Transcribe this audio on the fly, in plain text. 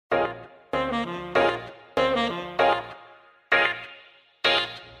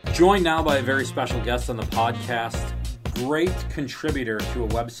Joined now by a very special guest on the podcast, great contributor to a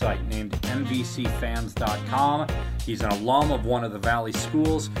website named MVCfans.com. He's an alum of one of the Valley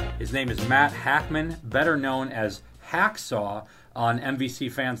schools. His name is Matt Hackman, better known as Hacksaw on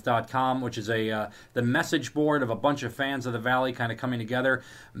MVCfans.com, which is the message board of a bunch of fans of the Valley kind of coming together.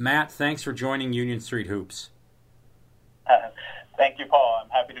 Matt, thanks for joining Union Street Hoops. Thank you, Paul. I'm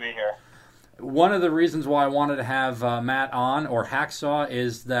happy to be here. One of the reasons why I wanted to have Matt on, or Hacksaw,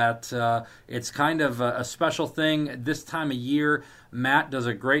 is that it's kind of a special thing. This time of year, Matt does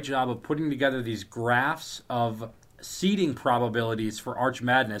a great job of putting together these graphs of seeding probabilities for Arch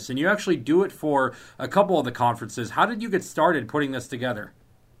Madness, and you actually do it for a couple of the conferences. How did you get started putting this together?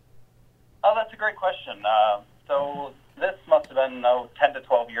 Oh, that's a great question. So this must have been 10 to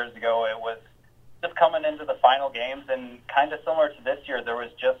 12 years ago. It was just coming into the final games, and kind of similar to this year, there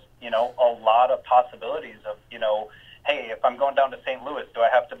was just, a lot of possibilities of, hey, if I'm going down to St. Louis, do I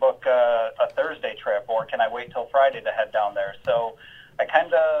have to book a Thursday trip, or can I wait till Friday to head down there? So I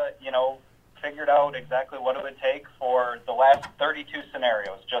kind of, figured out exactly what it would take for the last 32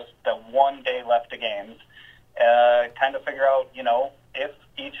 scenarios, just the 1 day left of games, kind of figure out, if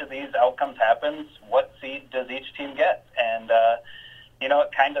each of these outcomes happens, what seed does each team get? And,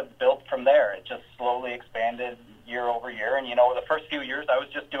 it kind of built from there. It just slowly expanded year over year. And, the first few years I was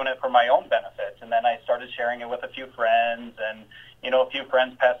just doing it for my own benefit. And then I started sharing it with a few friends, and, a few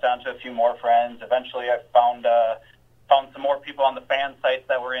friends passed on to a few more friends. Eventually I found some more people on the fan sites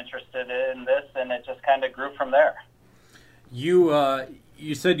that were interested in this, and it just kind of grew from there. You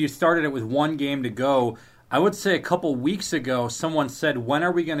said you started it with one game to go. I would say a couple weeks ago, someone said, when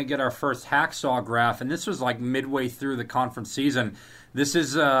are we going to get our first Hacksaw graph? And this was like midway through the conference season. This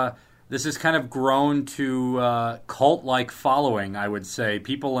is kind of grown to cult-like following, I would say.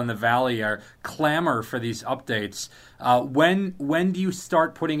 People in the Valley are clamor for these updates. When do you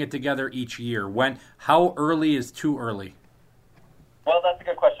start putting it together each year? How early is too early? Well, that's a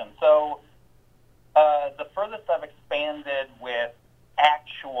good question. So the furthest I've expanded with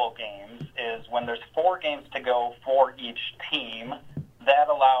actual games is when there's 4 games to go for each team. That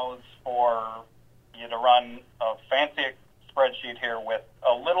allows for you to run a fancy spreadsheet here with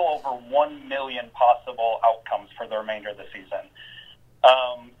a little over 1 million possible outcomes for the remainder of the season.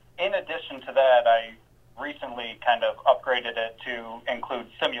 In addition to that, I recently kind of upgraded it to include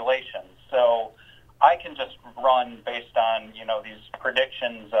simulations. So I can just run based on, these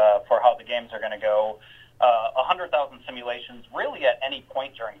predictions for how the games are going to go, 100,000 simulations really at any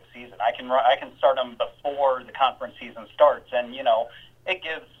point during the season. I can start them before the conference season starts, and, it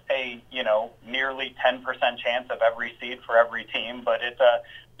gives a, nearly 10% chance of every seed for every team, but it's,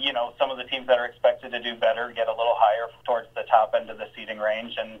 some of the teams that are expected to do better get a little higher towards the top end of the seeding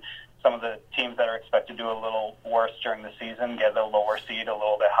range, and some of the teams that are expected to do a little worse during the season get a lower seed, a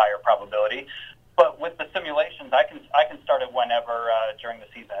little bit higher probability. But with the simulations, I can start it whenever during the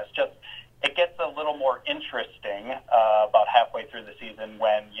season. It's just, it gets a little more interesting about halfway through the season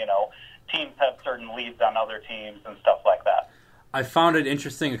when, teams have certain leads on other teams and stuff like that. I found it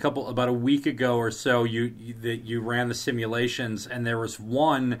interesting about a week ago or so, you ran the simulations, and there was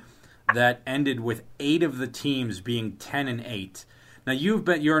one that ended with 8 of the teams being 10-8. Now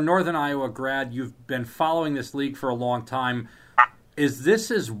you're a Northern Iowa grad, you've been following this league for a long time. Is this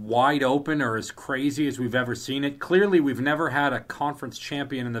as wide open or as crazy as we've ever seen it? Clearly, we've never had a conference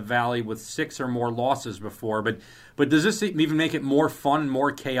champion in the Valley with 6 or more losses before, but does this even make it more fun and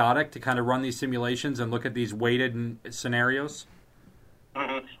more chaotic to kind of run these simulations and look at these weighted scenarios?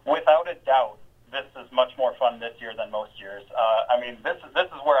 Mm-hmm. Without a doubt, this is much more fun this year than most years. This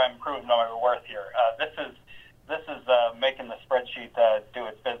is where I'm proving my worth here. This is making the spreadsheet do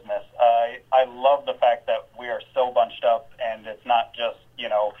its business. I love the fact that we are so bunched up, and it's not just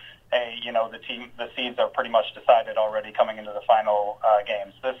the seeds are pretty much decided already coming into the final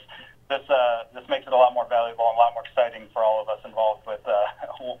games. This makes it a lot more valuable and a lot more exciting for all of us involved with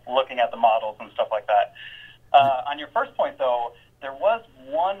looking at the models and stuff like that. On your first point, though, there was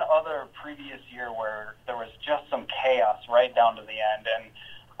one other previous year where there was just some chaos right down to the end, and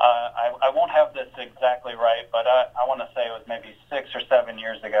I won't have this exactly right, but I want to say it was maybe 6 or 7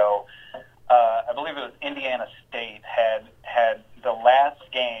 years ago. I believe it was Indiana State had the last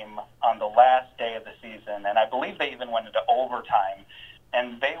game on the last day of the season, and I believe they even went into overtime,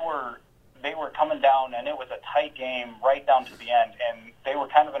 and they were coming down, and it was a tight game right down to the end, and they were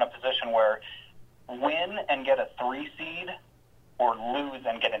kind of in a position where win and get a 3 seed or lose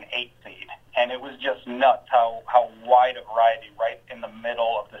and get an 8 seed. And it was just nuts how wide a variety right in the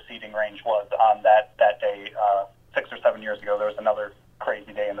middle of the seeding range was on that day. 6 or 7 years ago, there was another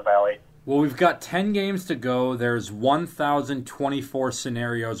crazy day in the Valley. Well, we've got 10 games to go. There's 1,024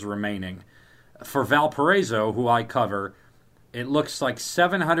 scenarios remaining. For Valparaiso, who I cover, it looks like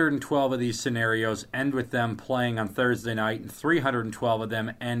 712 of these scenarios end with them playing on Thursday night, and 312 of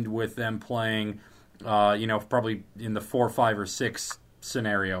them end with them playing, probably in the 4, 5, or 6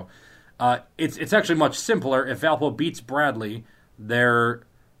 scenario. It's actually much simpler. If Valpo beats Bradley,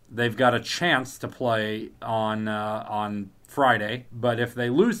 they've got a chance to play on Friday. But if they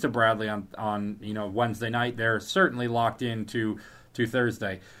lose to Bradley on Wednesday night, they're certainly locked into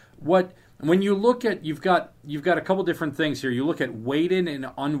Thursday. When you look at you've got a couple different things here. You look at weighted and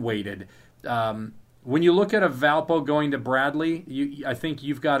unweighted. When you look at a Valpo going to Bradley, I think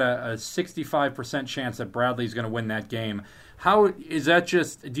you've got a 65% chance that Bradley's going to win that game. How is that?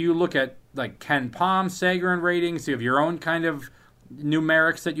 Just do you look at like Ken Palm, Sagarin ratings? Do you have your own kind of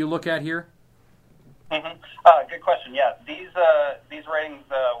numerics that you look at here? Mm-hmm. Good question. Yeah, these ratings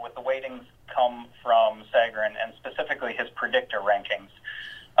with the weightings come from Sagarin and specifically his predictor rankings.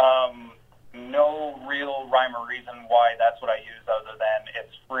 No real rhyme or reason why that's what I use other than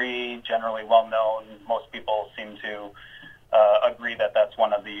it's free, generally well known. Most people seem to agree that that's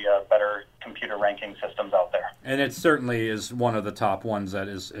one of the better computer ranking systems out there. And it certainly is one of the top ones that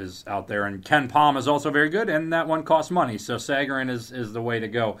is out there. And Ken Palm is also very good, and that one costs money. So Sagarin is the way to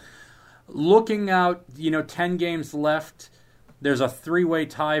go. Looking out, 10 games left, there's a 3-way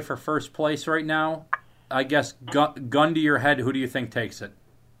tie for first place right now. I guess gun to your head, who do you think takes it?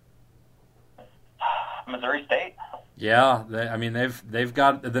 Missouri State. Yeah, they've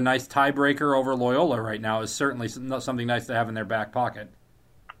got the nice tiebreaker over Loyola right now. Is certainly something nice to have in their back pocket.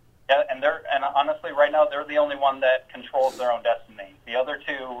 Yeah, and honestly, right now they're the only one that controls their own destiny. The other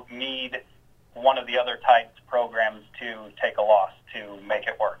two need one of the other tied programs to take a loss to make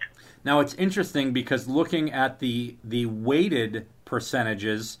it work. Now it's interesting because looking at the weighted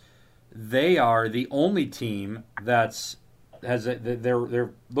percentages, they are the only team that's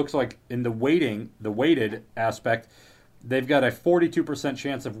there looks like in the weighted aspect, they've got a 42%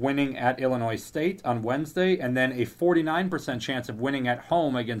 chance of winning at Illinois State on Wednesday, and then a 49% chance of winning at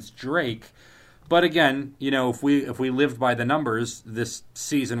home against Drake. But again, if we lived by the numbers, this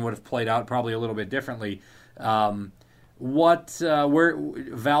season would have played out probably a little bit differently. Where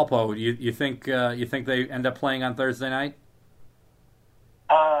Valpo? You think they end up playing on Thursday night?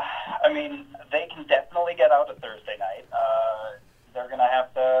 They can definitely get out of Thursday night. They're gonna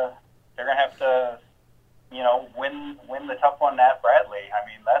have to, win the tough one at Bradley.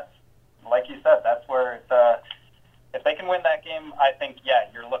 That's like you said. That's where it's. If they can win that game, I think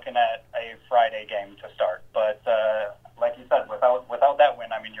you're looking at a Friday game to start. But like you said, without that win,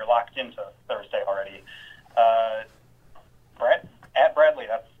 you're locked into Thursday already. At Bradley,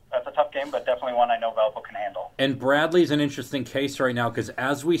 that's a tough game, but definitely one I know Valpo can handle. And Bradley's an interesting case right now because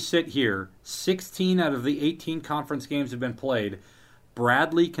as we sit here, 16 out of the 18 conference games have been played.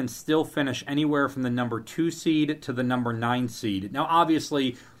 Bradley can still finish anywhere from the number 2 seed to the number 9 seed. Now,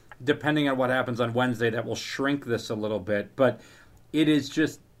 obviously, depending on what happens on Wednesday, that will shrink this a little bit, but it is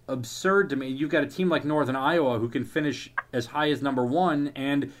just absurd to me. You've got a team like Northern Iowa who can finish as high as number 1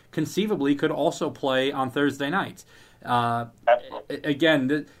 and conceivably could also play on Thursday night.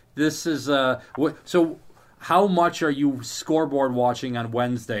 Again, this is so. How much are you scoreboard watching on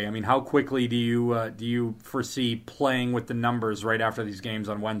Wednesday? How quickly do you foresee playing with the numbers right after these games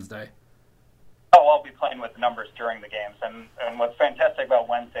on Wednesday? Oh, I'll be playing with the numbers during the games, and what's fantastic about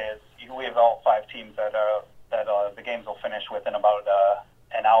Wednesday is we have all 5 teams that the games will finish within about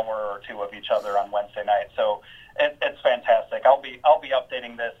an hour or 2 of each other on Wednesday night. So it's fantastic. I'll be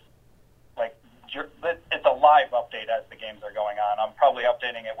updating this. It's a live update as the games are going on. I'm probably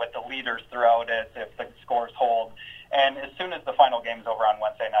updating it with the leaders throughout it if the scores hold. And as soon as the final game's over on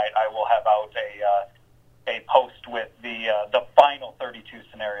Wednesday night, I will have out a post with the final 32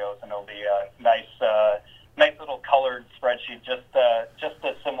 scenarios, and it'll be a nice little colored spreadsheet, just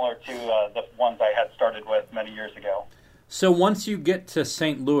as similar to the ones I had started with many years ago. So once you get to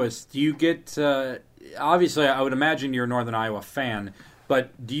St. Louis, do you get? Obviously, I would imagine you're a Northern Iowa fan.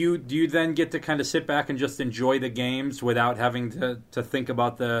 But do you then get to kind of sit back and just enjoy the games without having to think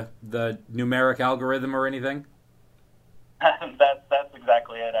about the numeric algorithm or anything? That's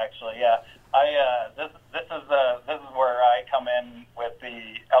exactly it, actually. Yeah, this is where I come in with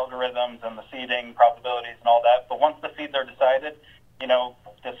the algorithms and the seeding probabilities and all that. But once the seeds are decided, the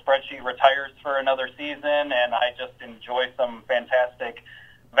spreadsheet retires for another season, and I just enjoy some fantastic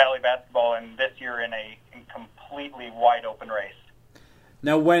Valley basketball. And this year in a completely wide open race.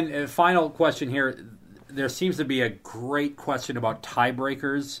 Now, final question here, there seems to be a great question about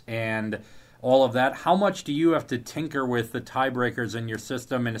tiebreakers, and all of that. How much do you have to tinker with the tiebreakers in your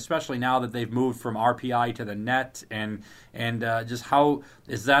system, and especially now that they've moved from RPI to the net, and just how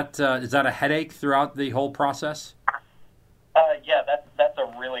is that a headache throughout the whole process? Yeah, that's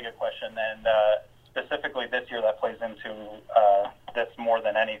a really good question, and specifically this year that plays into this more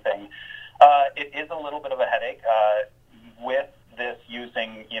than anything. It is a little bit of a headache with this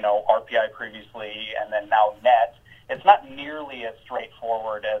using, RPI previously and then now net. It's not nearly as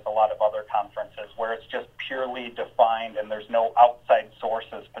straightforward as a lot of other conferences where it's just purely defined and there's no outside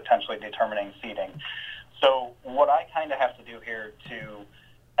sources potentially determining seeding. So what I kind of have to do here to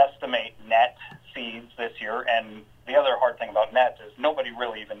estimate net seeds this year, and the other hard thing about net is nobody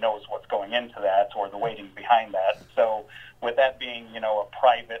really even knows what's going into that or the weighting behind that. So with that being, a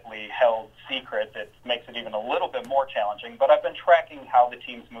privately held secret, it makes it even a little bit more challenging. But I've been tracking how the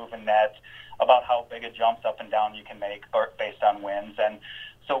teams move in net, about how big a jumps up and down you can make based on wins. And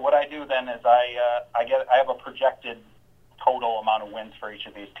so what I do then is I have a projected total amount of wins for each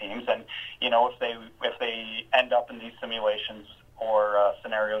of these teams. And, if they end up in these simulations or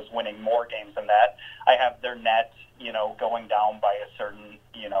scenarios winning more games than that, I have their net, going down by a certain,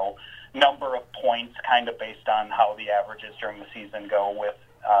 number of points kind of based on how the averages during the season go with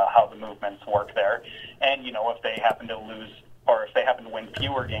how the movements work there. And, if they happen to lose or if they happen to win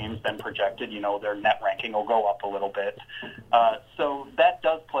fewer games than projected, their net ranking will go up a little bit. So that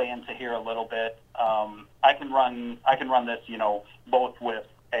does play into here a little bit. I can run this, both with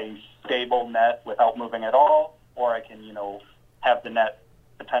a stable net without moving at all, or I can, have the net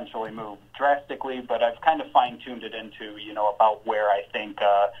potentially move drastically, but I've kind of fine-tuned it into, about where I think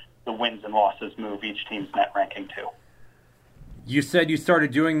the wins and losses move each team's net ranking to. You said you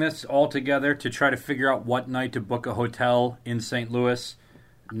started doing this all together to try to figure out what night to book a hotel in St. Louis.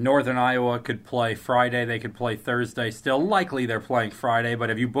 Northern Iowa could play Friday. They could play Thursday. Still likely they're playing Friday, but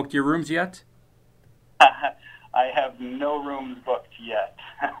have you booked your rooms yet? I have no rooms booked yet.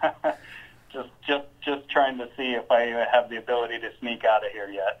 Just trying to see if I have the ability to sneak out of here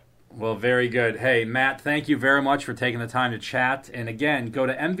yet. Well, very good. Hey, Matt, thank you very much for taking the time to chat. And again, go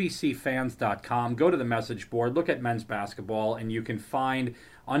to MVCfans.com, go to the message board, look at men's basketball, and you can find,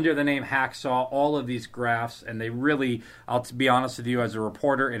 under the name Hacksaw, all of these graphs. And they really, I'll be honest with you, as a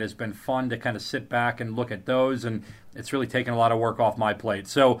reporter, it has been fun to kind of sit back and look at those. And it's really taken a lot of work off my plate.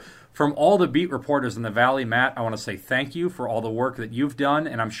 So from all the beat reporters in the Valley, Matt, I want to say thank you for all the work that you've done.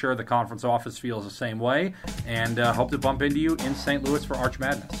 And I'm sure the conference office feels the same way. And hope to bump into you in St. Louis for Arch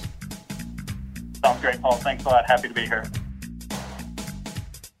Madness. Sounds great, Paul. Thanks a lot. Happy to be here.